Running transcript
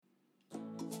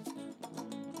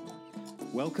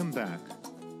Welcome back.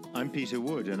 I'm Peter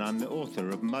Wood, and I'm the author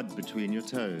of Mud Between Your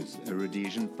Toes, A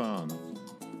Rhodesian Farm,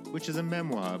 which is a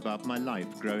memoir about my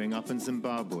life growing up in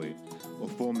Zimbabwe, or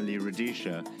formerly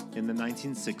Rhodesia, in the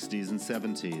 1960s and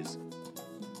 70s.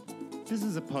 This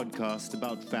is a podcast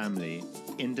about family,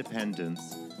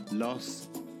 independence, loss,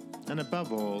 and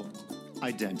above all,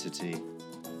 identity.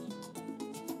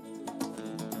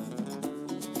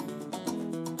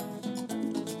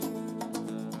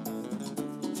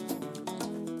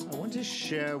 I want to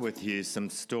share with you some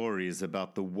stories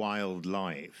about the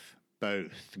wildlife,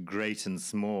 both great and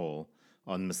small,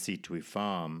 on Mositwe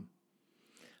Farm.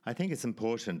 I think it's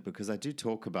important because I do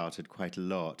talk about it quite a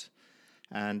lot.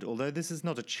 And although this is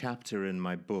not a chapter in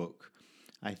my book,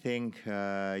 I think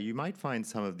you might find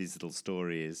some of these little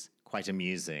stories quite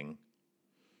amusing.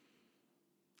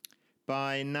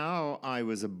 By now, I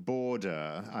was a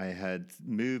boarder. I had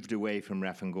moved away from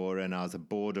Rafangora, and I was a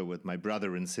boarder with my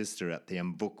brother and sister at the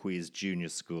Mbukwi's junior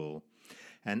school.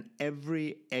 And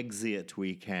every exit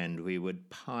weekend, we would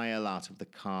pile out of the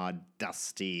car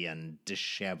dusty and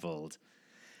disheveled.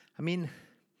 I mean,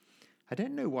 I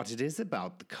don't know what it is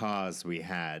about the cars we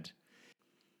had.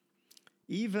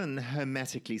 Even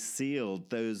hermetically sealed,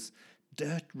 those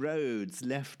dirt roads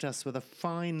left us with a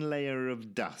fine layer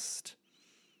of dust.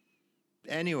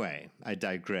 Anyway, I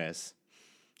digress.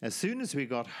 As soon as we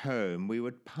got home, we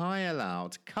would pile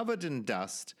out, covered in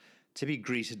dust, to be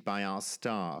greeted by our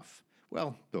staff.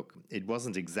 Well, look, it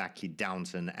wasn't exactly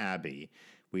Downton Abbey.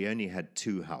 We only had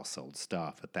 2 household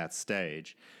staff at that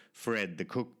stage. Fred, the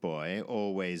cook boy,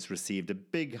 always received a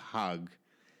big hug,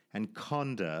 and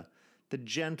Conda, the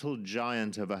gentle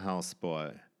giant of a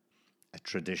houseboy, a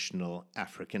traditional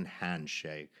African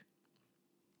handshake.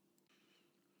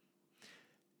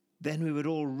 Then we would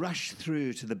all rush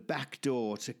through to the back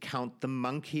door to count the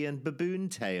monkey and baboon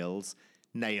tails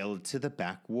nailed to the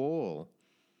back wall.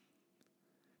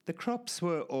 The crops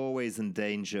were always in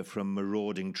danger from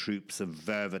marauding troops of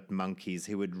vervet monkeys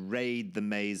who would raid the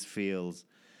maize fields,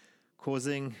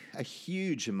 causing a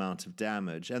huge amount of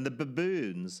damage. And the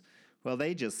baboons, well,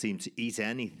 they just seem to eat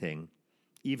anything,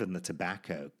 even the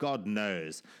tobacco. God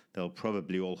knows, they're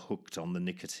probably all hooked on the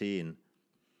nicotine.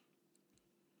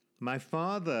 My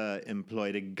father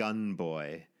employed a gun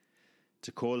boy.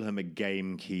 To call him a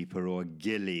gamekeeper or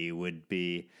ghillie would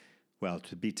be, well,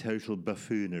 to be total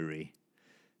buffoonery.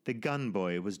 The gun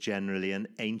boy was generally an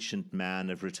ancient man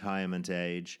of retirement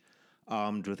age,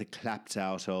 armed with a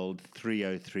clapped-out old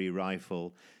 .303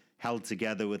 rifle, held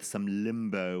together with some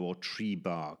limbo or tree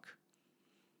bark.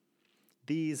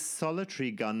 These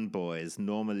solitary gun boys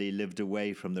normally lived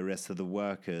away from the rest of the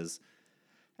workers,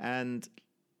 and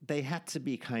they had to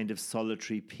be kind of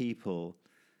solitary people.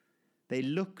 They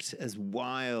looked as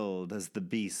wild as the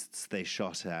beasts they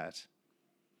shot at.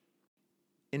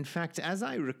 In fact, as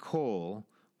I recall,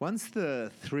 once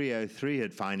the .303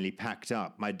 had finally packed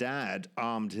up, my dad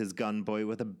armed his gun boy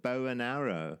with a bow and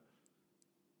arrow.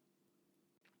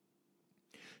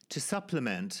 To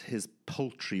supplement his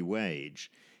paltry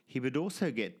wage, he would also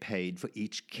get paid for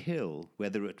each kill,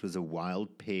 whether it was a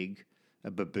wild pig, a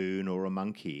baboon, or a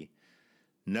monkey.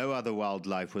 No other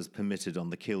wildlife was permitted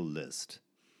on the kill list.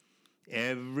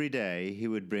 Every day he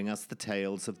would bring us the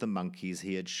tails of the monkeys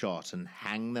he had shot and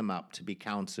hang them up to be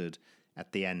counted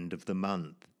at the end of the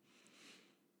month.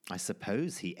 I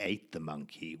suppose he ate the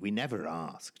monkey. We never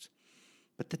asked.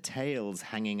 But the tails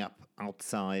hanging up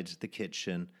outside the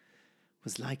kitchen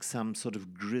was like some sort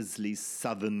of grisly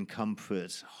Southern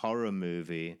Comfort horror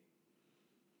movie.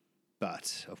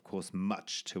 But, of course,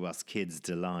 much to us kids'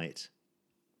 delight.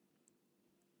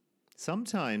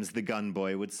 Sometimes the gun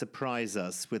boy would surprise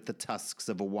us with the tusks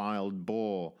of a wild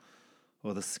boar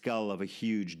or the skull of a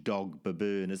huge dog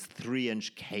baboon as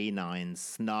 3-inch canines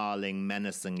snarling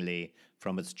menacingly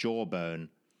from its jawbone.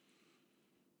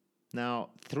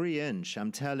 Now, 3-inch,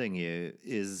 I'm telling you,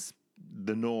 is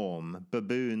the norm.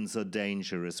 Baboons are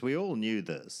dangerous. We all knew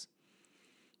this.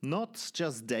 Not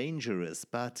just dangerous,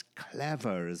 but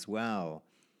clever as well.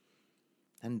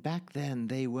 And back then,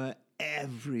 they were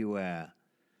everywhere.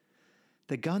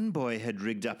 The gun boy had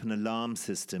rigged up an alarm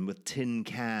system with tin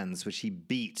cans which he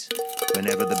beat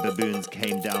whenever the baboons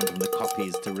came down from the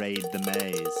koppies to raid the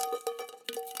maize.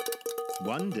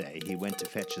 One day he went to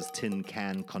fetch his tin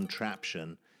can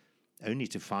contraption, only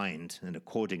to find, and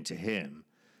according to him,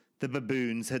 the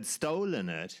baboons had stolen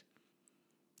it.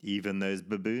 Even those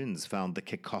baboons found the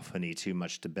cacophony too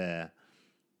much to bear.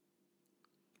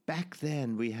 Back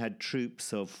then we had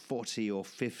troops of 40 or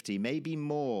 50, maybe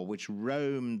more, which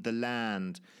roamed the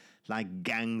land like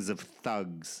gangs of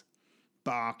thugs,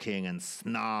 barking and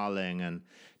snarling and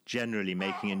generally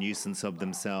making a nuisance of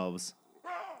themselves.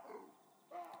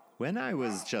 When I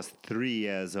was just 3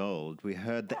 years old, we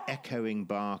heard the echoing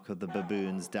bark of the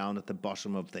baboons down at the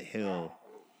bottom of the hill.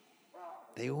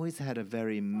 They always had a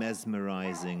very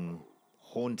mesmerizing,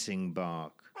 haunting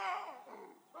bark.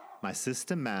 My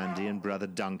sister Mandy and brother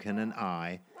Duncan and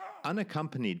I,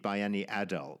 unaccompanied by any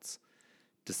adults,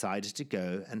 decided to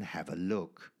go and have a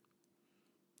look.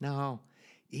 Now,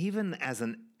 even as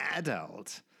an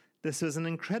adult, this was an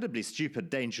incredibly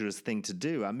stupid, dangerous thing to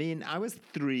do. I mean, I was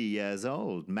 3 years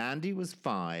old, Mandy was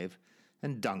 5,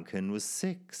 and Duncan was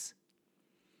 6.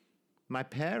 My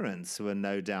parents were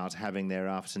no doubt having their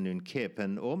afternoon kip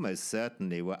and almost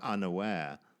certainly were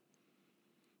unaware.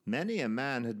 Many a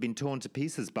man had been torn to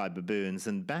pieces by baboons,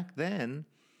 and back then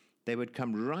they would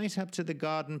come right up to the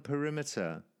garden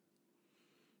perimeter.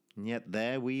 And yet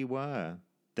there we were.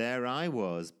 There I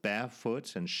was,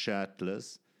 barefoot and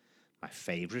shirtless, my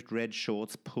favorite red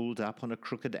shorts pulled up on a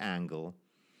crooked angle.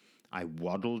 I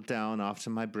waddled down after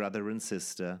my brother and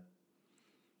sister.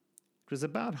 It was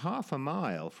about half a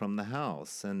mile from the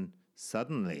house, and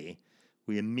suddenly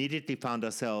we immediately found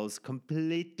ourselves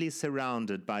completely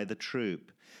surrounded by the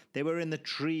troop. They were in the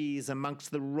trees,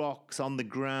 amongst the rocks, on the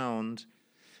ground,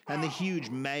 and the huge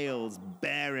males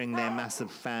baring their massive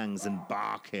fangs and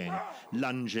barking,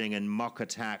 lunging in mock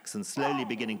attacks and slowly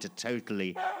beginning to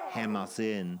totally hem us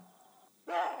in.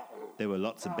 There were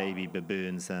lots of baby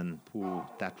baboons, and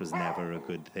that was never a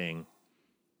good thing.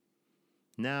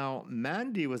 Now,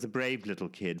 Mandy was a brave little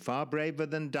kid, far braver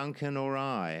than Duncan or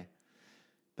I.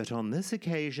 But on this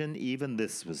occasion, even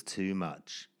this was too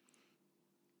much.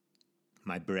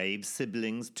 My brave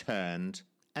siblings turned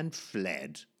and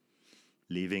fled,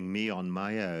 leaving me on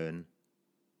my own.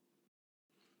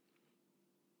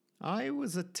 I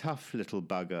was a tough little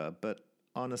bugger, but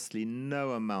honestly,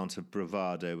 no amount of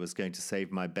bravado was going to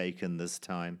save my bacon this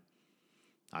time.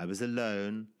 I was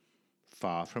alone,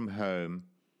 far from home,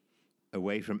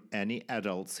 away from any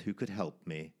adults who could help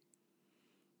me,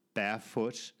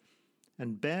 barefoot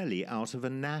and barely out of a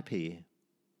nappy.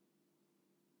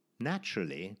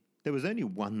 Naturally, there was only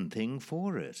one thing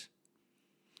for it.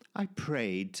 I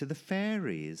prayed to the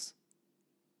fairies.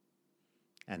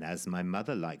 And as my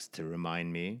mother likes to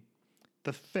remind me,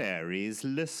 the fairies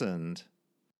listened.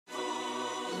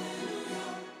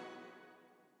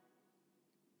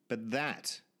 But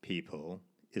that, people,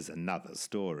 is another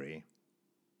story.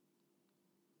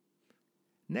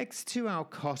 Next to our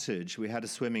cottage, we had a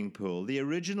swimming pool. The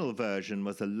original version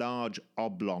was a large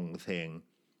oblong thing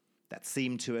that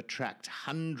seemed to attract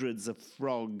hundreds of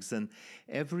frogs and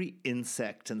every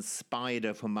insect and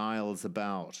spider for miles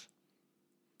about.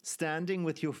 Standing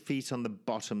with your feet on the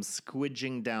bottom,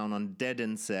 squidging down on dead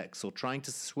insects or trying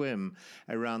to swim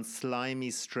around slimy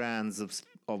strands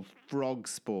of frog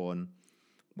spawn,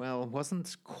 well,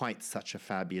 wasn't quite such a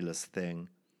fabulous thing.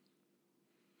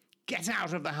 "Get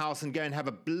out of the house and go and have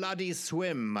a bloody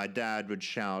swim," my dad would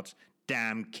shout.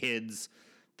 "Damn kids,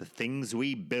 the things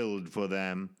we build for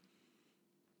them."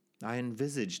 I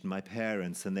envisaged my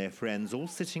parents and their friends all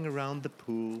sitting around the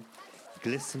pool,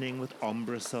 glistening with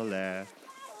ombre solaire,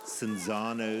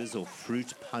 Cinzanos or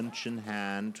fruit punch in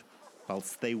hand,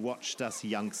 whilst they watched us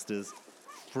youngsters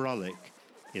frolic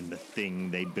in the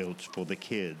thing they built for the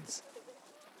kids.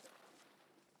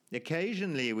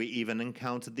 Occasionally we even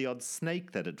encountered the odd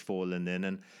snake that had fallen in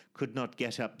and could not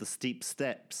get up the steep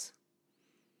steps.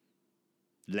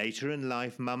 Later in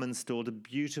life, Mum installed a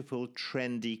beautiful,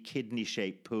 trendy,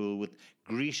 kidney-shaped pool with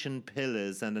Grecian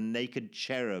pillars and a naked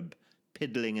cherub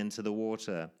piddling into the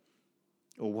water.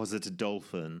 Or was it a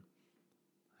dolphin?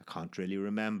 I can't really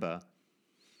remember.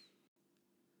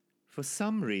 For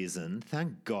some reason,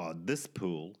 thank God, this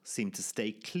pool seemed to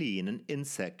stay clean and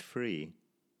insect-free.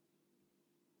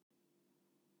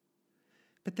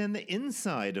 But then the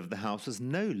inside of the house was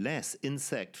no less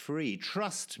insect-free.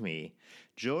 Trust me,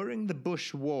 during the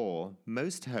Bush War,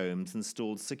 most homes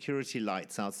installed security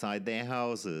lights outside their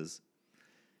houses.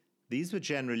 These were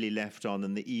generally left on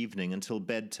in the evening until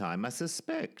bedtime, I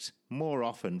suspect, more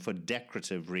often for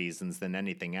decorative reasons than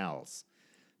anything else.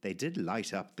 They did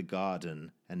light up the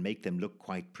garden and make them look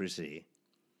quite pretty.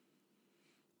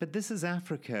 But this is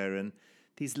Africa, and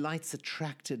these lights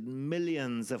attracted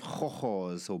millions of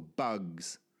chochos or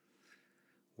bugs.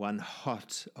 One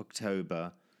hot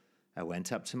October, I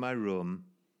went up to my room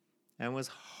and was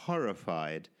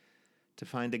horrified to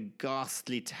find a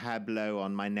ghastly tableau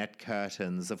on my net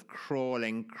curtains of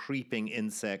crawling, creeping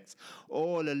insects,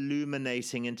 all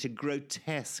illuminating into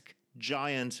grotesque,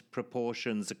 giant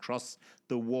proportions across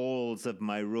the walls of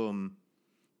my room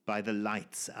by the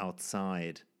lights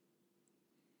outside.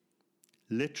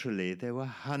 Literally, there were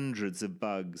hundreds of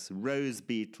bugs, rose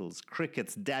beetles,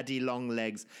 crickets, daddy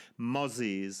longlegs,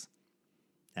 mozzies,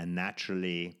 and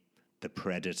naturally, the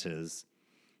predators.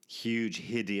 Huge,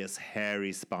 hideous,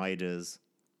 hairy spiders,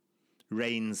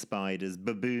 rain spiders,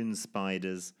 baboon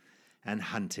spiders, and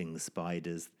hunting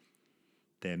spiders.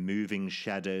 Their moving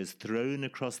shadows thrown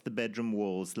across the bedroom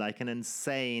walls like an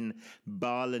insane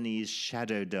Balinese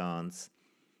shadow dance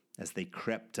as they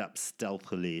crept up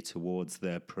stealthily towards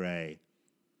their prey.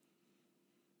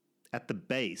 At the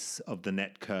base of the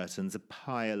net curtains, a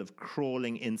pile of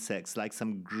crawling insects like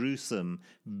some gruesome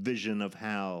vision of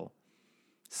hell.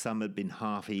 Some had been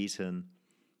half-eaten.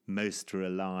 Most were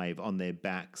alive on their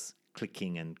backs,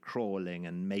 clicking and crawling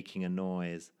and making a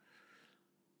noise.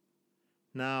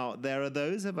 Now, there are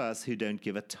those of us who don't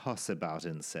give a toss about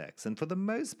insects, and for the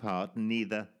most part,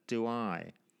 neither do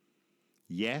I.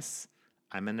 Yes,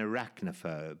 I'm an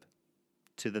arachnophobe,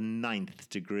 to the 9th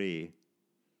degree.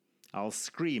 I'll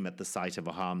scream at the sight of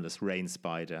a harmless rain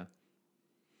spider.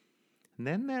 And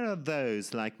then there are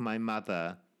those like my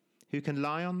mother who can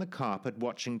lie on the carpet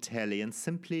watching telly and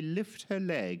simply lift her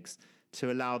legs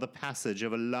to allow the passage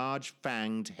of a large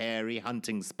fanged, hairy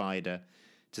hunting spider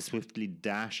to swiftly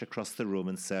dash across the room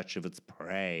in search of its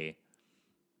prey.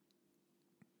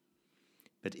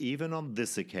 But even on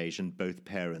this occasion, both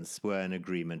parents were in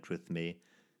agreement with me.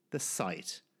 The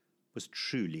sight was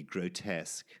truly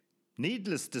grotesque.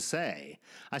 Needless to say,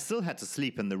 I still had to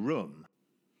sleep in the room,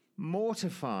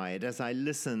 mortified as I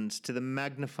listened to the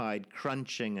magnified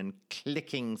crunching and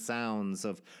clicking sounds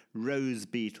of rose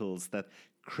beetles that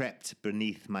crept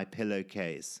beneath my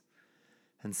pillowcase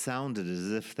and sounded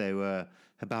as if they were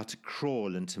about to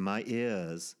crawl into my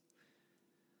ears.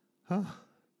 Oh,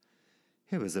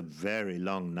 it was a very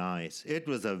long night. It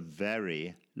was a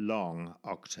very long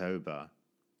October.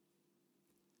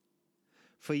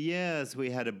 For years we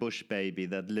had a bush baby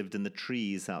that lived in the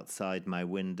trees outside my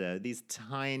window. These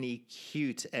tiny,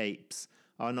 cute apes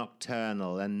are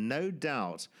nocturnal and no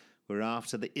doubt were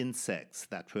after the insects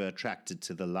that were attracted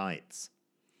to the lights.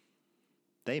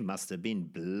 They must have been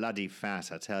bloody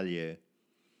fat, I tell you.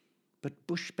 But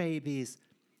bush babies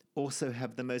also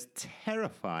have the most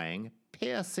terrifying,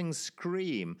 piercing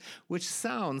scream, which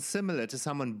sounds similar to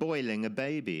someone boiling a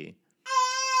baby.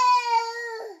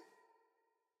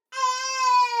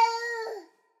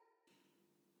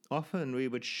 Often we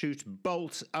would shoot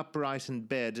bolt upright in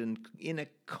bed and in a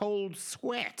cold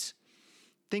sweat,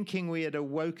 thinking we had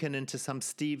awoken into some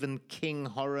Stephen King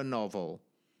horror novel.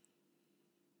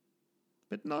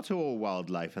 But not all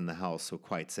wildlife in the house were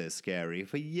quite so scary.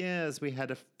 For years we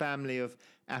had a family of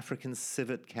African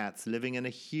civet cats living in a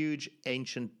huge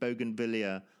ancient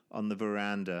bougainvillea on the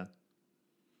veranda.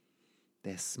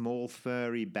 Their small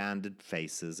furry banded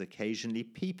faces occasionally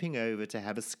peeping over to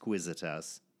have a squiz at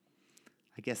us.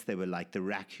 I guess they were like the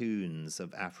raccoons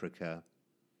of Africa.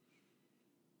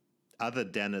 Other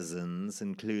denizens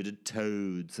included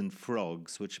toads and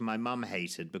frogs, which my mum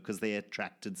hated because they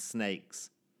attracted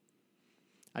snakes.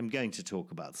 I'm going to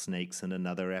talk about snakes in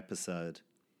another episode.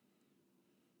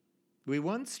 We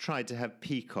once tried to have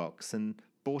peacocks and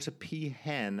bought a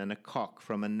peahen and a cock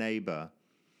from a neighbor.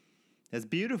 As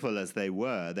beautiful as they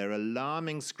were, their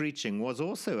alarming screeching was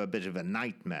also a bit of a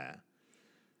nightmare.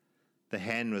 The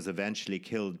hen was eventually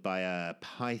killed by a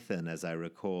python, as I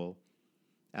recall,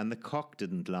 and the cock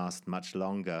didn't last much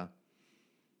longer.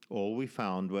 All we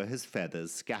found were his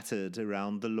feathers scattered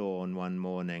around the lawn one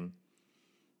morning,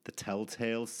 the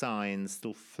telltale signs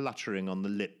still fluttering on the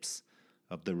lips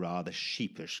of the rather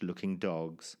sheepish-looking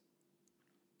dogs.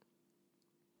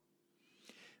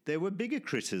 There were bigger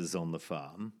critters on the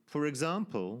farm. For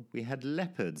example, we had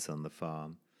leopards on the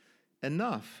farm.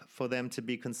 Enough for them to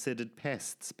be considered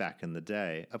pests back in the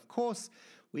day. Of course,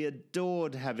 we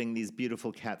adored having these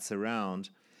beautiful cats around,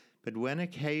 but when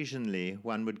occasionally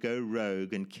one would go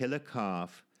rogue and kill a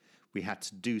calf, we had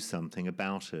to do something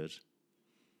about it.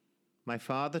 My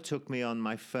father took me on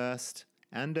my first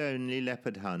and only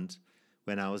leopard hunt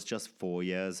when I was just 4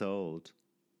 years old.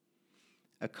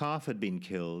 A calf had been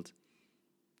killed.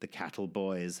 The cattle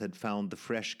boys had found the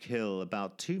fresh kill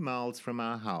about 2 miles from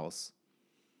our house.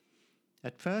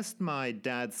 At first, my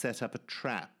dad set up a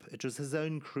trap. It was his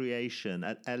own creation,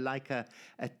 like a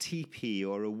teepee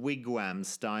or a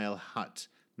wigwam-style hut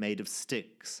made of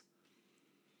sticks.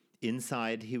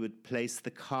 Inside, he would place the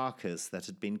carcass that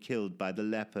had been killed by the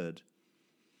leopard.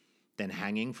 Then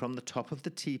hanging from the top of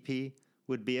the teepee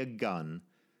would be a gun,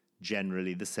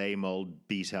 generally the same old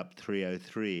beat-up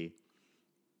 .303,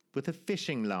 with a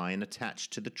fishing line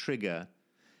attached to the trigger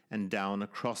and down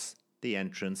across the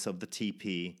entrance of the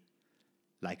teepee,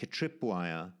 like a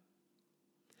tripwire.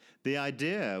 The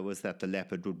idea was that the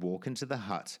leopard would walk into the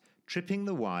hut, tripping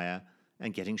the wire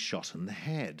and getting shot on the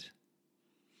head.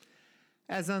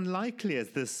 As unlikely as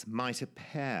this might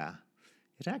appear,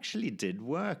 it actually did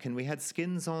work, and we had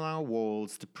skins on our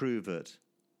walls to prove it.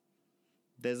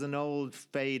 There's an old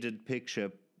faded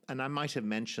picture, and I might have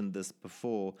mentioned this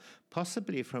before,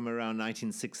 possibly from around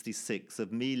 1966,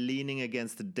 of me leaning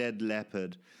against a dead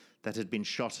leopard that had been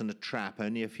shot in a trap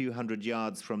only a few hundred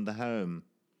yards from the home.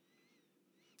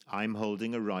 I'm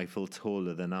holding a rifle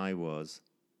taller than I was.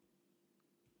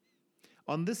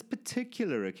 On this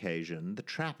particular occasion, the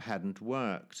trap hadn't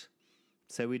worked,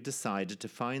 so we decided to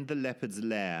find the leopard's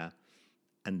lair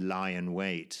and lie in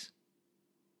wait.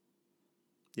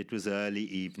 It was early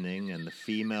evening, and the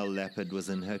female leopard was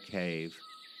in her cave.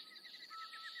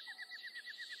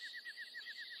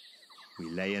 We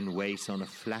lay in wait on a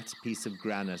flat piece of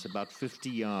granite about 50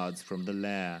 yards from the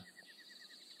lair.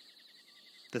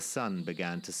 The sun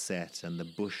began to set, and the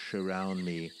bush around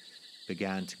me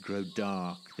began to grow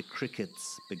dark. The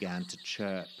crickets began to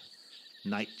chirp,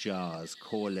 nightjars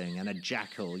calling, and a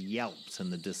jackal yelped in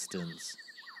the distance.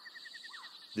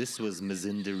 This was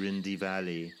Mazindarindi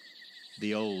Valley,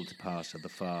 the old part of the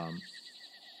farm,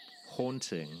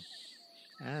 haunting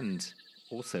and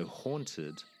also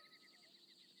haunted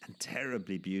and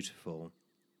terribly beautiful.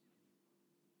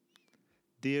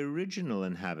 The original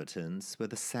inhabitants were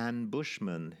the San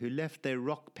Bushmen, who left their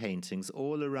rock paintings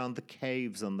all around the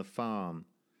caves on the farm.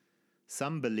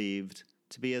 Some believed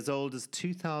to be as old as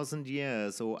 2,000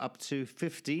 years or up to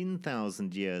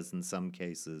 15,000 years in some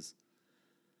cases.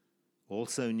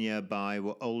 Also nearby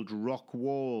were old rock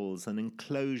walls and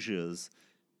enclosures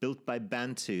built by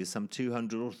Bantu some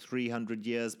 200 or 300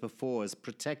 years before as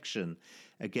protection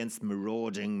against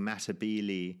marauding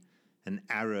Matabele and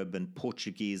Arab and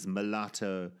Portuguese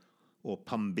mulatto or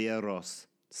Pambeiros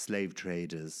slave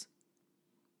traders.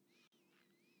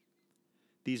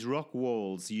 These rock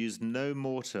walls used no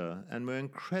mortar and were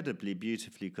incredibly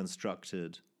beautifully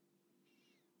constructed.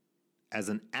 As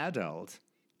an adult,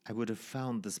 I would have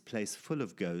found this place full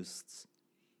of ghosts.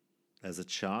 As a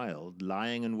child,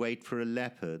 lying in wait for a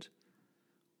leopard,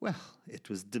 well, it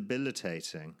was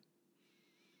debilitating.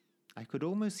 I could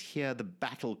almost hear the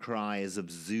battle cries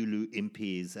of Zulu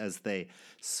impis as they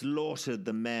slaughtered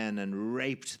the men and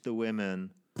raped the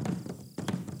women.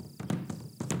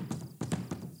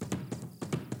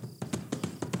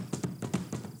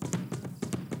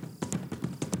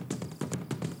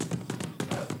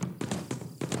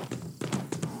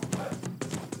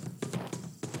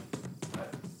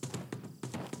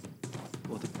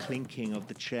 Or the clinking of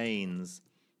the chains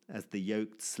as the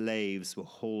yoked slaves were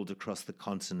hauled across the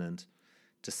continent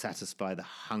to satisfy the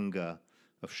hunger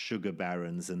of sugar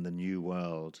barons in the New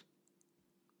World.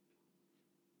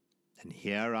 And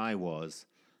here I was,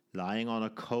 lying on a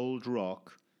cold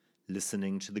rock,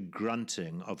 listening to the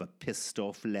grunting of a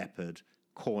pissed-off leopard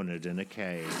cornered in a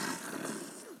cave.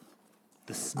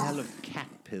 The smell of cat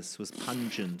piss was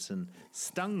pungent and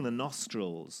stung the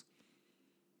nostrils.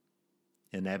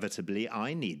 Inevitably,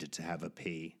 I needed to have a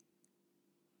pee.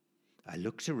 I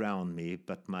looked around me,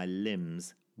 but my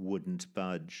limbs wouldn't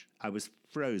budge. I was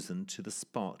frozen to the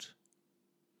spot.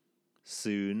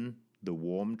 Soon, the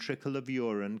warm trickle of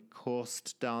urine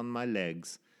coursed down my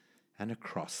legs and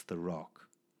across the rock.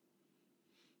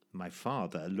 My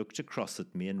father looked across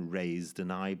at me and raised an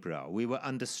eyebrow. We were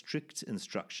under strict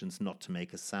instructions not to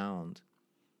make a sound.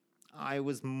 I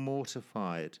was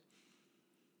mortified.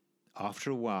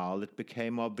 After a while, it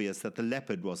became obvious that the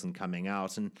leopard wasn't coming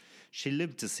out, and she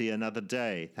lived to see another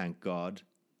day, thank God.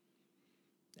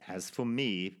 As for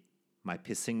me, my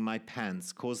pissing my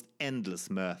pants caused endless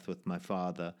mirth with my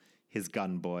father, his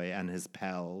gunboy, and his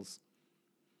pals.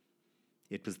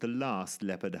 It was the last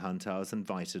leopard hunt I was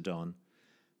invited on,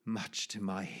 much to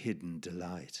my hidden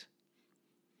delight.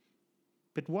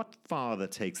 But what father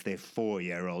takes their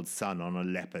 4-year-old son on a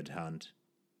leopard hunt?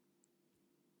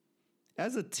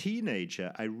 As a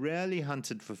teenager, I rarely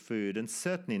hunted for food, and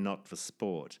certainly not for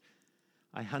sport.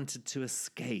 I hunted to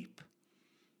escape.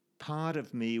 Part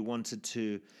of me wanted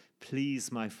to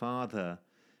please my father,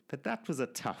 but that was a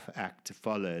tough act to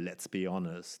follow, let's be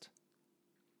honest.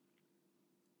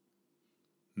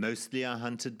 Mostly I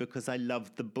hunted because I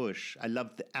loved the bush. I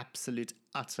loved the absolute,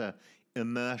 utter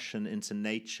immersion into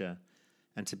nature,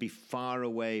 and to be far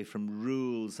away from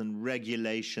rules and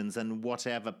regulations and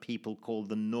whatever people call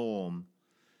the norm.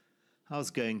 I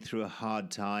was going through a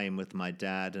hard time with my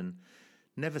dad and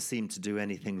never seemed to do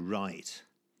anything right.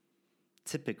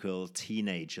 Typical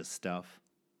teenager stuff.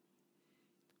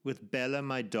 With Bella,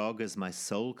 my dog, as my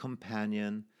sole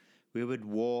companion, we would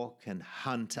walk and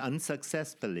hunt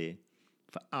unsuccessfully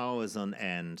for hours on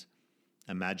end,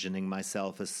 imagining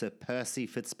myself as Sir Percy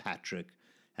Fitzpatrick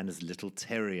and his little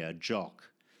terrier,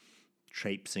 Jock,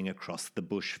 traipsing across the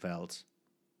bushveld.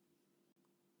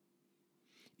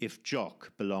 If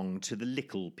Jock belonged to the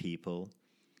Lickle people,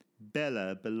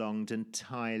 Bella belonged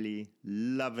entirely,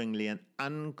 lovingly, and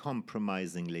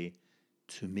uncompromisingly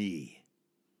to me.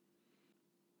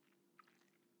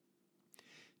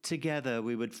 Together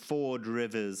we would ford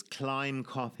rivers, climb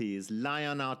koppies, lie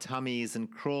on our tummies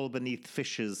and crawl beneath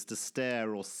fishes to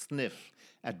stare or sniff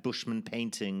at Bushman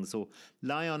paintings, or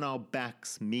lie on our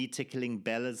backs, me tickling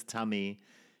Bella's tummy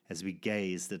as we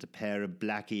gazed at a pair of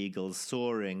black eagles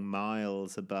soaring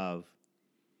miles above.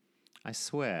 I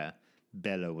swear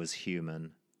Bella was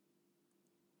human.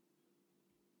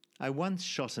 I once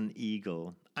shot an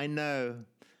eagle. I know,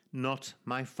 not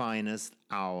my finest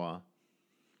hour.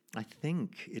 I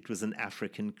think it was an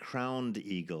African crowned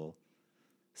eagle,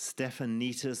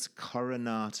 Stephanitis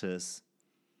coronatus.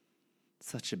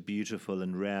 Such a beautiful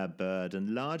and rare bird,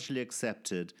 and largely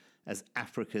accepted as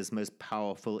Africa's most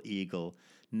powerful eagle,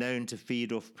 known to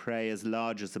feed off prey as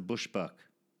large as a bushbuck.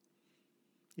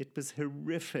 It was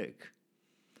horrific.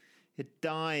 It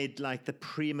died like the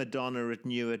prima donna it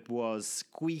knew it was,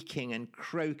 squeaking and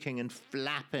croaking and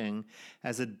flapping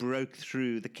as it broke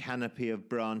through the canopy of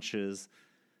branches,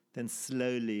 then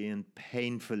slowly and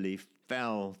painfully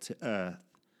fell to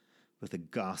earth with a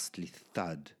ghastly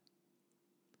thud.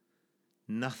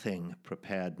 Nothing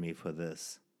prepared me for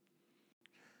this.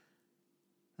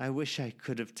 I wish I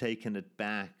could have taken it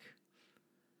back.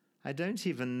 I don't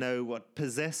even know what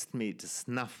possessed me to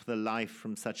snuff the life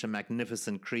from such a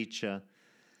magnificent creature,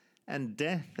 and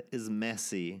death is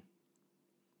messy.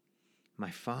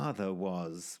 My father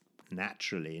was,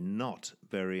 naturally, not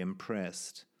very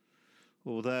impressed,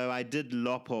 although I did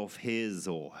lop off his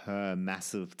or her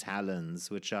massive talons,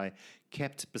 which I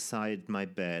kept beside my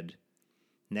bed,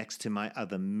 next to my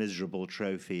other miserable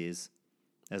trophies,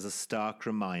 as a stark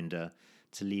reminder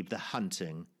to leave the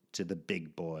hunting to the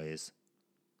big boys.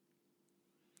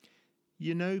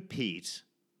 "You know, Pete,"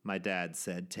 my dad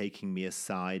said, taking me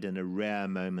aside in a rare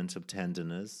moment of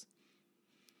tenderness,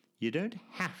 "you don't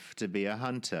have to be a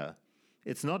hunter.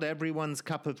 It's not everyone's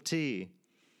cup of tea."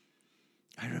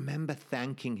 I remember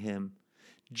thanking him,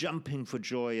 jumping for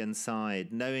joy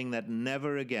inside, knowing that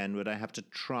never again would I have to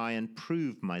try and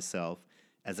prove myself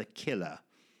as a killer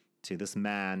to this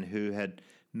man who had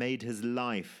made his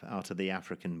life out of the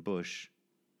African bush.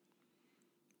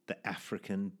 The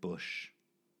African bush.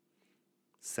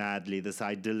 Sadly, this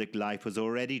idyllic life was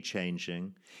already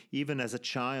changing. Even as a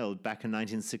child, back in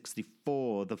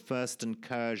 1964, the first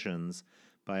incursions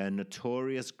by a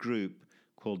notorious group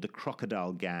called the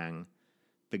Crocodile Gang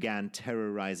began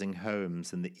terrorizing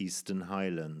homes in the Eastern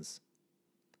Highlands.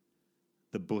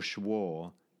 The Bush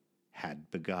War had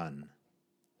begun.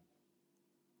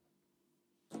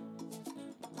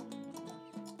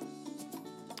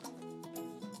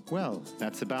 Well,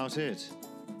 that's about it.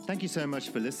 Thank you so much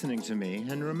for listening to me,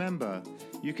 and remember,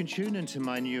 you can tune into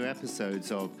my new episodes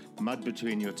of Mud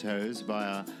Between Your Toes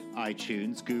via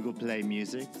iTunes, Google Play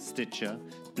Music, Stitcher,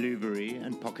 Blueberry,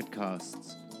 and Pocket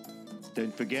Casts.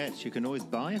 Don't forget, you can always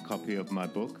buy a copy of my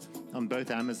book on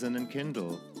both Amazon and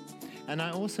Kindle. And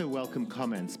I also welcome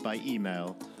comments by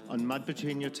email on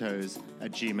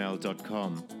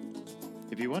mudbetweenyourtoes@gmail.com.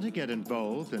 If you want to get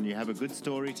involved and you have a good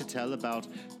story to tell about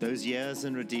those years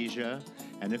in Rhodesia,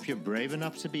 and if you're brave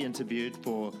enough to be interviewed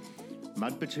for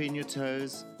Mud Between Your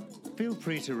Toes, feel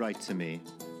free to write to me.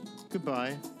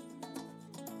 Goodbye.